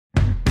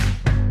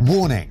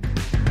Warning: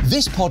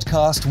 this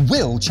podcast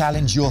will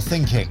challenge your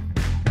thinking.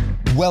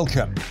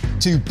 Welcome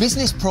to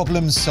Business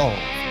Problems Solved.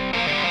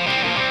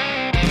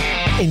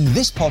 In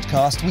this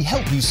podcast, we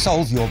help you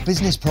solve your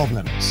business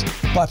problems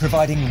by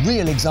providing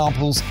real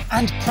examples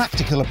and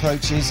practical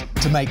approaches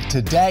to make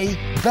today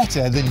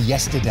better than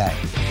yesterday.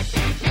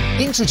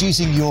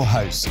 Introducing your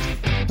host,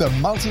 the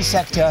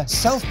multi-sector,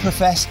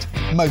 self-professed,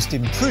 most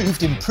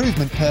improved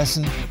improvement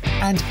person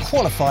and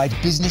qualified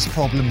business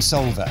problem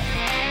solver,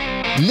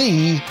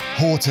 Lee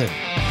Horton.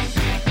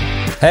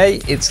 Hey,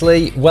 it's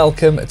Lee.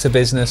 Welcome to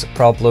Business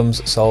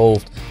Problems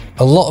Solved.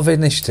 A lot of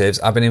initiatives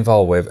I've been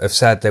involved with have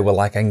said they would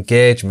like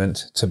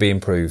engagement to be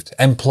improved,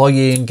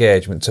 employee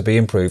engagement to be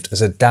improved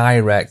as a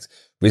direct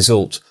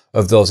result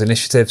of those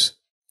initiatives.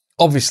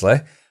 Obviously,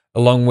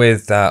 along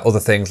with other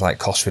things like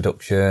cost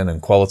reduction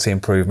and quality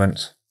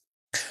improvement.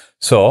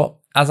 So,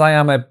 as I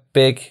am a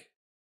big,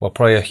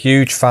 probably a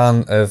huge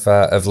fan of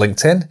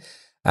LinkedIn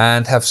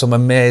and have some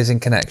amazing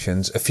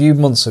connections, a few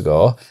months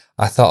ago,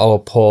 I thought I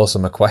would pose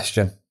them a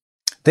question.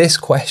 This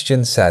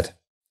question said,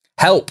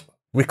 help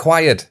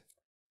required.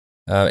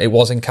 It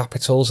was in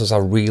capitals as I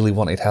really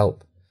wanted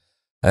help.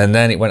 And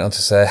then it went on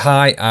to say,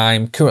 hi,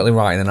 I'm currently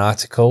writing an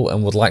article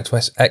and would like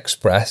to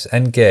express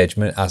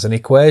engagement as an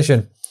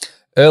equation.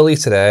 Earlier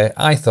today,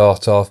 I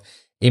thought of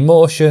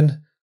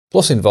emotion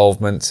plus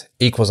involvement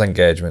equals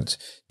engagement.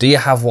 Do you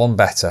have one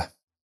better?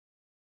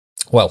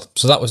 Well,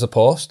 so that was the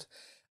post.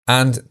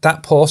 And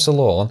that post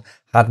alone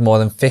had more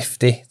than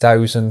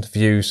 50,000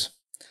 views,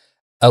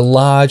 a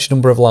large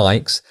number of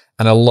likes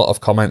and a lot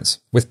of comments,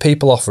 with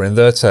people offering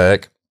their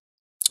take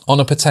on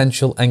a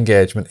potential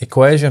engagement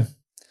equation.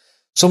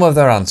 Some of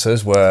their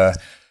answers were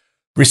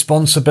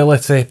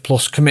responsibility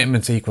plus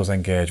commitment equals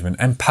engagement,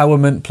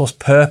 empowerment plus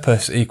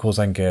purpose equals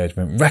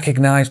engagement,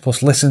 recognise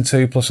plus listen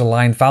to plus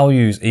aligned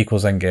values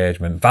equals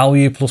engagement,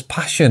 value plus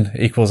passion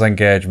equals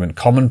engagement,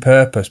 common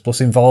purpose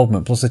plus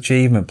involvement plus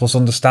achievement plus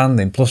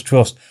understanding plus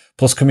trust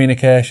plus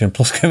communication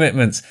plus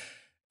commitment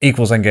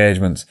equals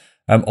engagement,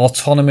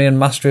 autonomy and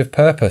mastery of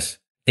purpose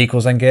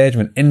equals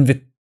engagement,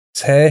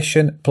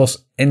 invitation plus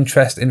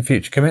interest in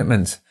future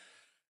commitment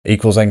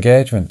equals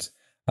engagement.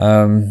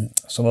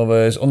 Some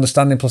others,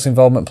 understanding plus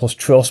involvement plus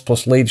trust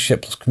plus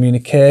leadership plus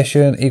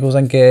communication equals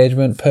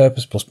engagement,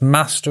 purpose plus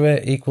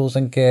mastery equals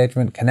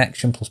engagement,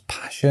 connection plus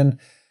passion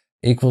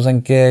equals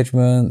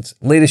engagement,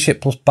 leadership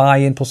plus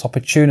buy-in plus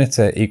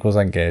opportunity equals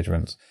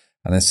engagement,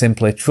 and then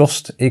simply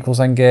trust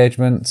equals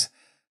engagement,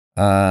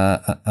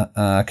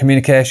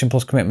 communication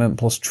plus commitment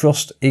plus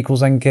trust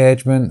equals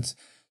engagement.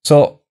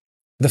 So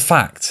the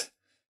fact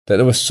that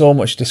there was so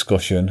much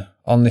discussion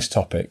on this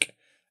topic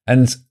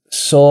and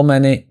so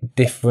many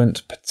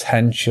different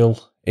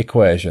potential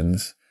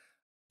equations,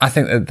 I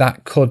think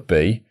that could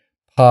be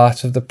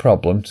part of the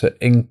problem to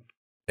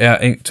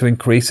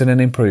increase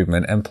and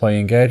improvement employee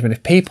engagement.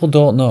 If people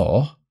don't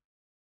know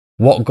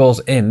what goes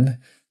in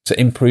to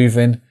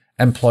improving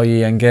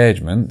employee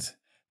engagement,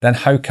 then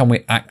how can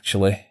we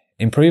actually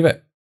improve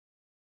it?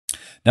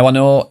 Now, I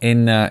know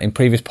in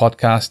previous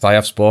podcasts I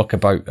have spoke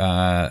about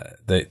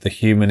the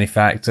human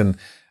effect and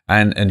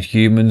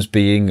humans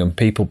being and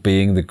people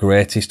being the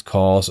greatest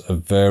cause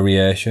of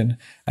variation.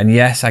 And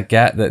yes, I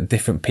get that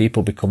different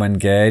people become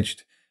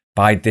engaged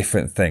by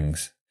different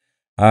things.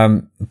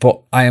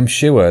 But I am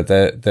sure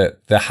that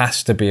there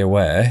has to be a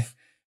way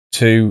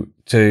to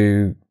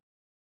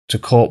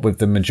cope with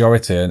the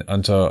majority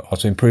and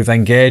to improve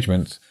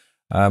engagement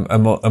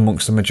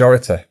amongst the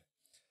majority.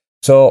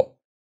 So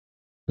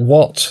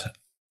what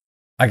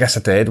I guess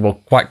I did,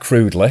 quite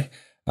crudely,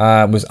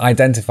 was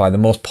identify the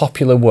most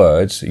popular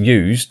words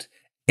used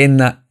in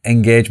that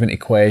engagement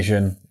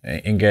equation,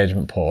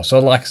 engagement post. So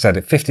like I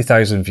said,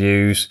 50,000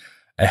 views,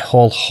 a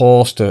whole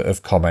host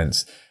of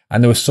comments,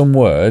 and there were some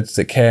words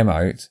that came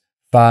out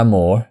far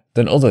more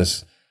than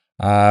others.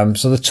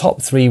 So the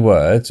top three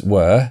words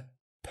were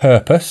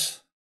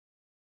purpose,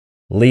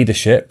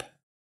 leadership,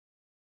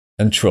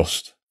 and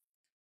trust.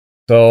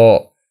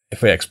 So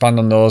if we expand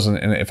on those and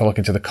if I look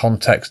into the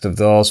context of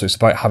those, so it's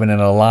about having an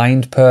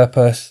aligned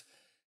purpose,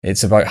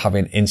 it's about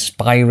having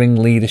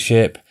inspiring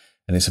leadership,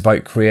 and it's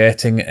about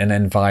creating an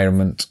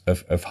environment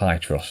of high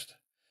trust.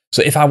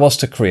 So if I was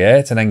to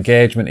create an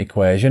engagement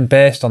equation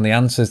based on the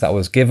answers that I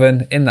was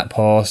given in that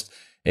post,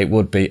 it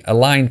would be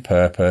aligned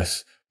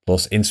purpose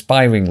plus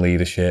inspiring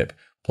leadership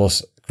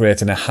plus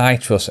creating a high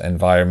trust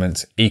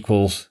environment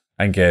equals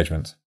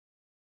engagement.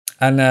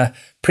 And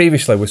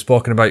previously we've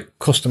spoken about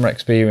customer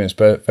experience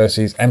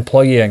versus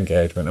employee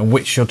engagement and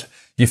which should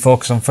you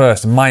focus on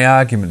first. And my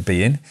argument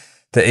being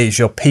that it's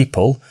your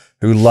people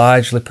who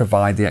largely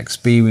provide the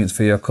experience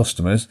for your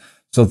customers,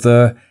 so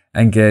their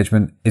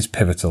engagement is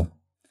pivotal.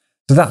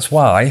 So that's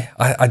why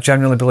I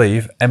generally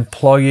believe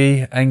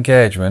employee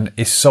engagement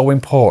is so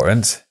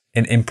important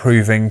in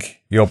improving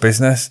your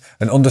business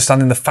and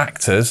understanding the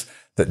factors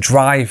that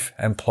drive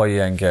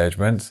employee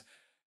engagement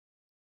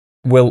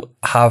will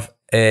have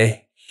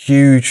a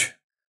huge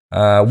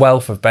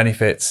wealth of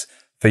benefits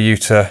for you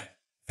to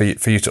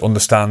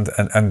understand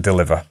and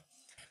deliver.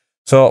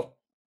 So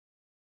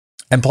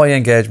employee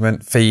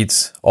engagement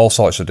feeds all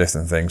sorts of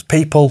different things.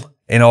 People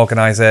in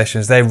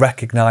organisations, they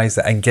recognise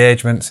that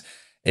engagement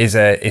is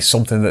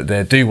something that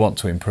they do want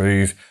to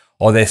improve,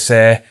 or they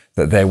say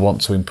that they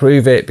want to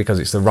improve it because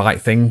it's the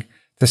right thing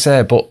to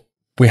say. But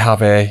we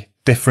have a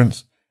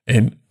difference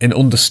in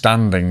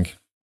understanding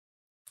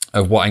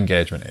of what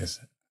engagement is.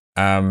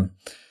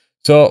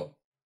 So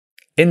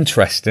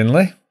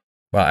interestingly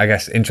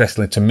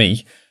to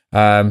me,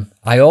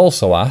 I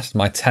also asked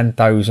my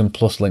 10,000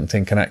 plus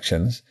LinkedIn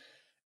connections,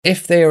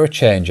 if they are a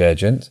change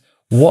agent,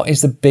 what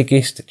is the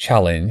biggest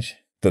challenge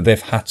that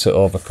they've had to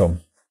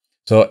overcome?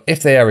 So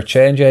if they are a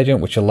change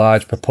agent, which a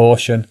large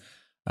proportion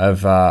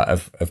of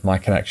my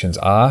connections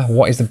are,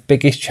 what is the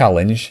biggest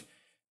challenge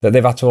that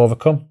they've had to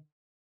overcome?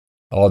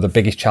 Or the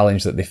biggest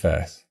challenge that they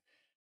face?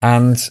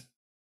 And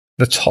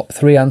the top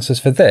 3 answers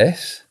for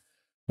this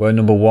were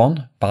number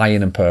 1,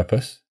 buy-in and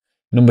purpose.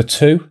 Number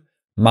 2,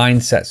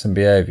 mindsets and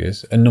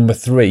behaviours. And number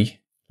 3,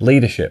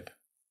 leadership.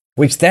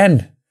 Which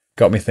then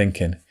got me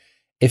thinking,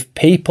 if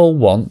people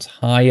want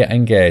higher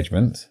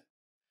engagement,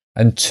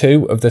 and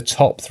 2 of the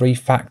top 3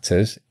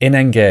 factors in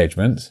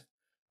engagement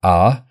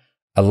are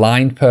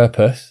aligned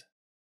purpose,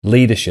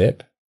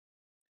 leadership,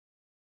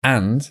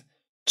 and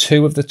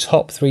 2 of the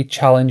top 3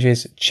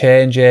 challenges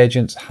change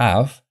agents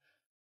have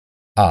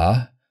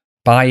are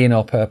buy-in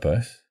or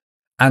purpose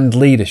and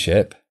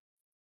leadership,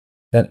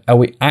 then are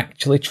we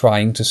actually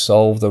trying to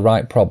solve the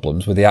right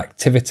problems with the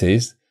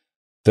activities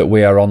that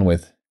we are on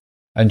with?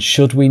 And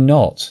should we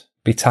not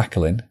be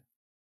tackling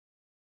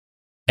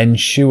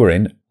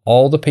ensuring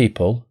all the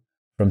people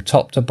from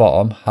top to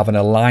bottom have an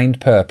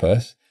aligned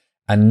purpose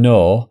and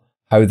know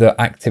how their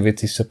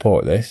activities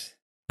support this,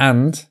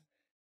 and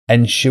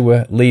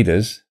ensure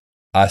leaders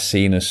are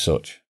seen as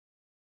such?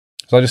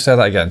 So I'll just say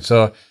that again.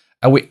 So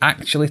are we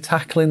actually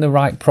tackling the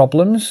right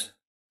problems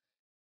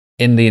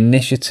in the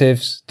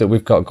initiatives that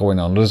we've got going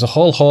on? There's a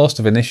whole host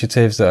of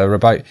initiatives that are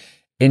about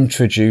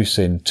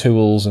introducing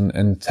tools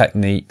and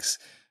techniques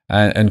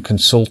and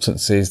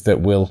consultancies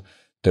that will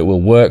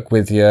work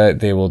with you.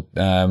 They will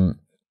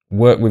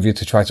work with you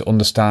to try to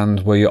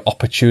understand where your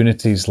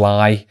opportunities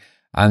lie,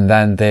 and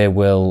then they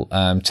will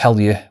tell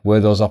you where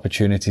those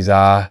opportunities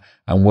are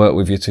and work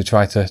with you to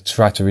try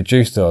to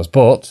reduce those.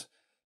 But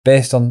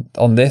based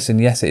on this,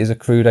 and yes, it is a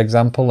crude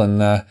example,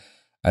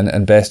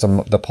 and based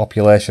on the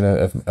population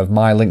of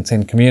my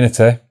LinkedIn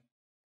community,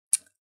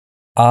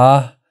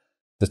 are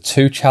the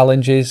 2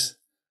 challenges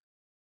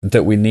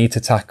that we need to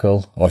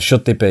tackle, or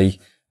should they be,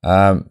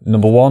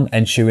 number 1,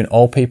 ensuring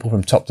all people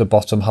from top to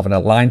bottom have an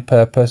aligned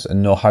purpose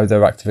and know how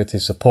their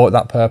activities support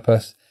that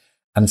purpose,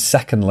 and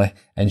secondly,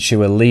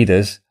 ensure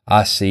leaders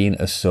are seen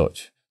as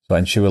such. So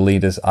ensure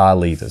leaders are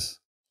leaders.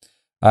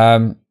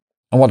 And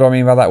what do I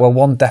mean by that? Well,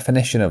 one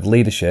definition of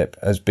leadership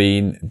has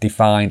been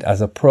defined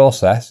as a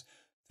process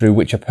through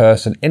which a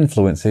person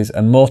influences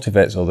and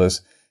motivates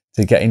others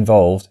to get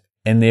involved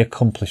in the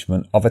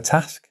accomplishment of a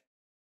task.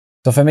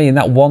 So for me, in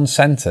that one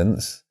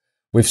sentence,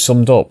 we've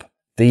summed up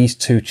these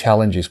 2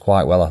 challenges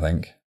quite well, I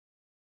think.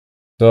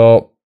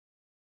 So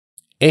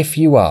if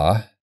you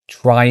are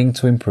trying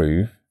to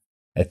improve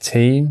a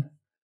team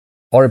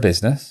or a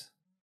business,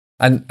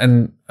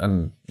 and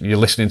you're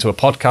listening to a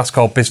podcast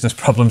called Business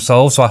Problem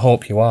Solved, so I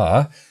hope you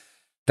are,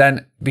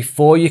 then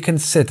before you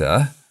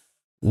consider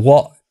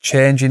what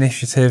change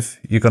initiative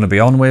you're going to be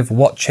on with,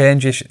 what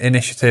change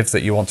initiatives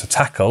that you want to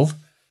tackle,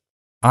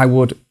 I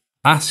would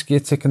ask you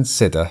to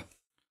consider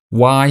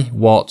why,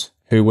 what,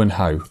 who and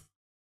how.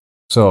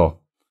 So,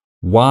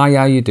 why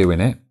are you doing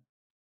it?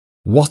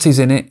 What is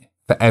in it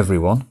for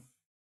everyone?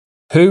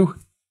 Who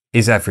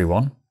is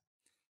everyone?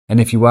 And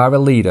if you are a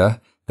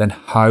leader, then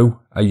how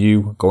are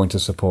you going to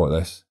support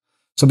this?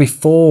 So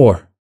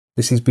before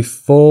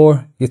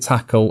you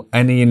tackle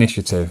any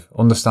initiative,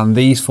 understand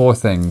these 4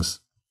 things.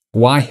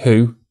 Why,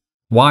 who,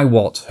 why,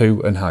 what,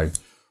 who, and how.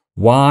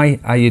 Why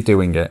are you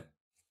doing it?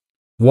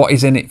 What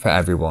is in it for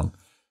everyone?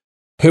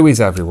 Who is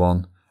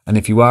everyone? And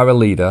if you are a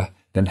leader,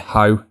 then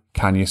how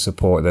can you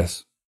support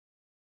this?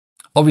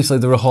 Obviously,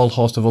 there are a whole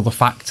host of other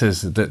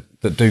factors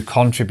that do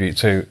contribute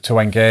to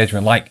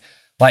engagement,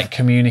 like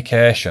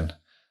communication.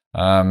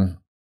 And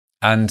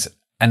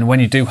when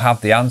you do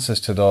have the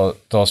answers to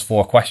those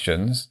 4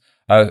 questions,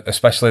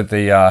 especially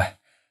the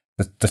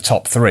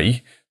top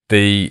 3,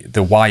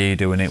 the why are you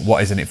doing it,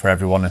 what is in it for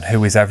everyone, and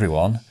who is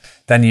everyone,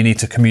 then you need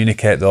to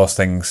communicate those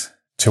things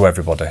to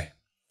everybody.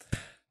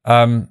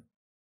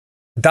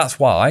 That's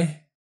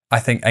why I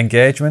think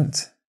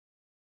engagement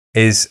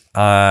is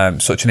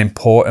such an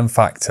important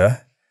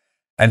factor,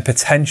 and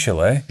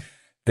potentially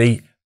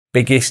the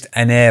biggest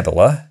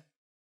enabler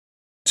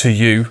to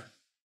you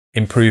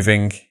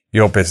improving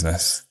your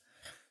business.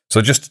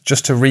 So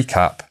just to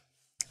recap,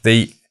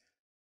 the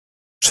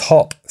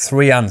top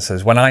 3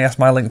 answers when I asked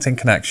my LinkedIn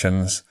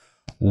connections,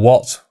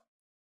 what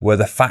were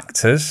the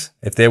factors,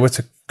 if they were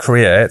to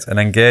create an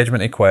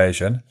engagement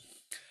equation,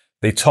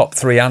 the top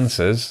 3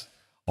 answers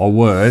or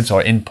words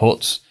or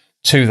inputs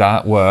to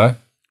that were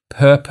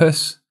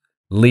purpose,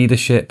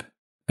 leadership,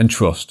 and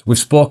trust. We've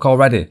spoke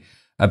already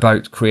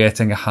about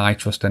creating a high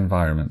trust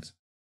environment.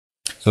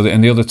 So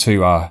and the other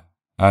two are,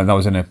 that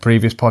was in a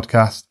previous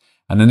podcast,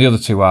 and then the other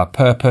two are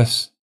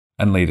purpose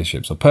and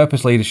leadership. So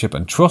purpose, leadership,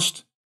 and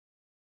trust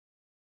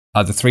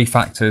are the three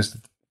factors,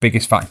 the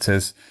biggest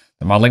factors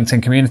that my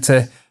LinkedIn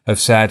community have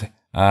said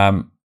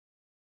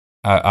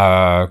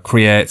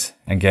create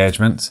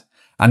engagement.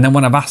 And then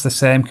when I've asked the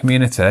same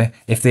community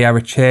if they are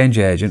a change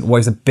agent, what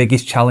is the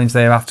biggest challenge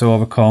they have to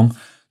overcome,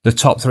 the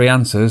top three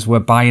answers were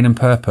buy-in and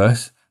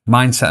purpose,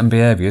 mindset and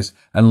behaviours,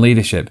 and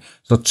leadership.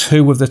 So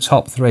 2 of the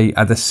top 3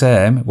 are the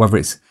same, whether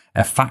it's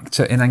a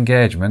factor in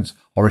engagement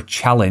or a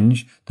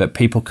challenge that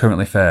people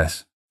currently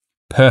face.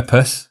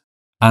 Purpose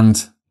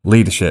and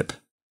leadership.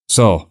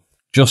 So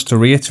just to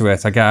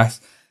reiterate, I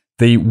guess,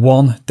 the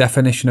one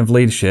definition of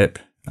leadership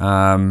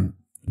that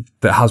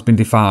has been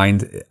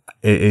defined,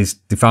 it is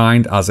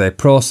defined as a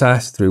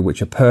process through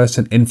which a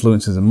person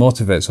influences and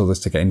motivates others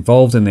to get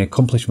involved in the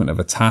accomplishment of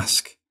a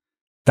task.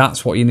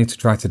 That's what you need to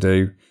try to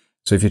do.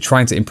 So if you're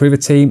trying to improve a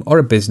team or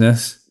a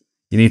business,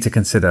 you need to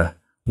consider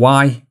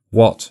why,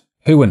 what,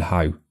 who and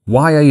how.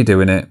 Why are you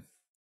doing it?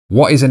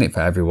 What is in it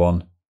for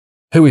everyone?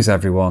 Who is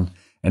everyone?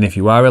 And if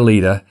you are a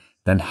leader,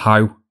 then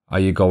how are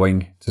you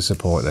going to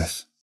support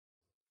this?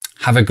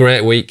 Have a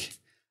great week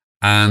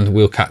and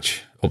we'll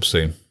catch up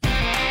soon.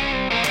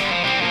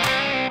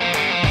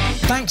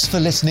 Thanks for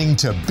listening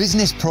to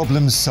Business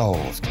Problems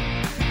Solved.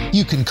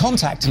 You can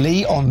contact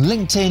Lee on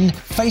LinkedIn,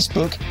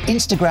 Facebook,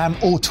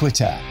 Instagram or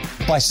Twitter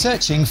by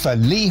searching for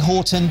Lee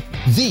Horton,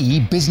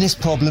 the Business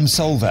Problem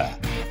Solver,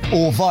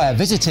 or via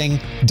visiting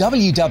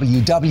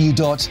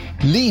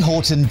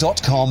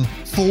www.leehorton.com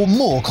for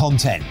more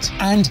content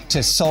and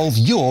to solve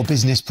your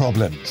business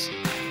problems.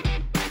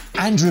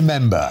 And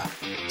remember,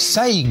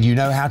 saying you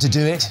know how to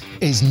do it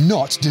is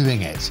not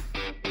doing it.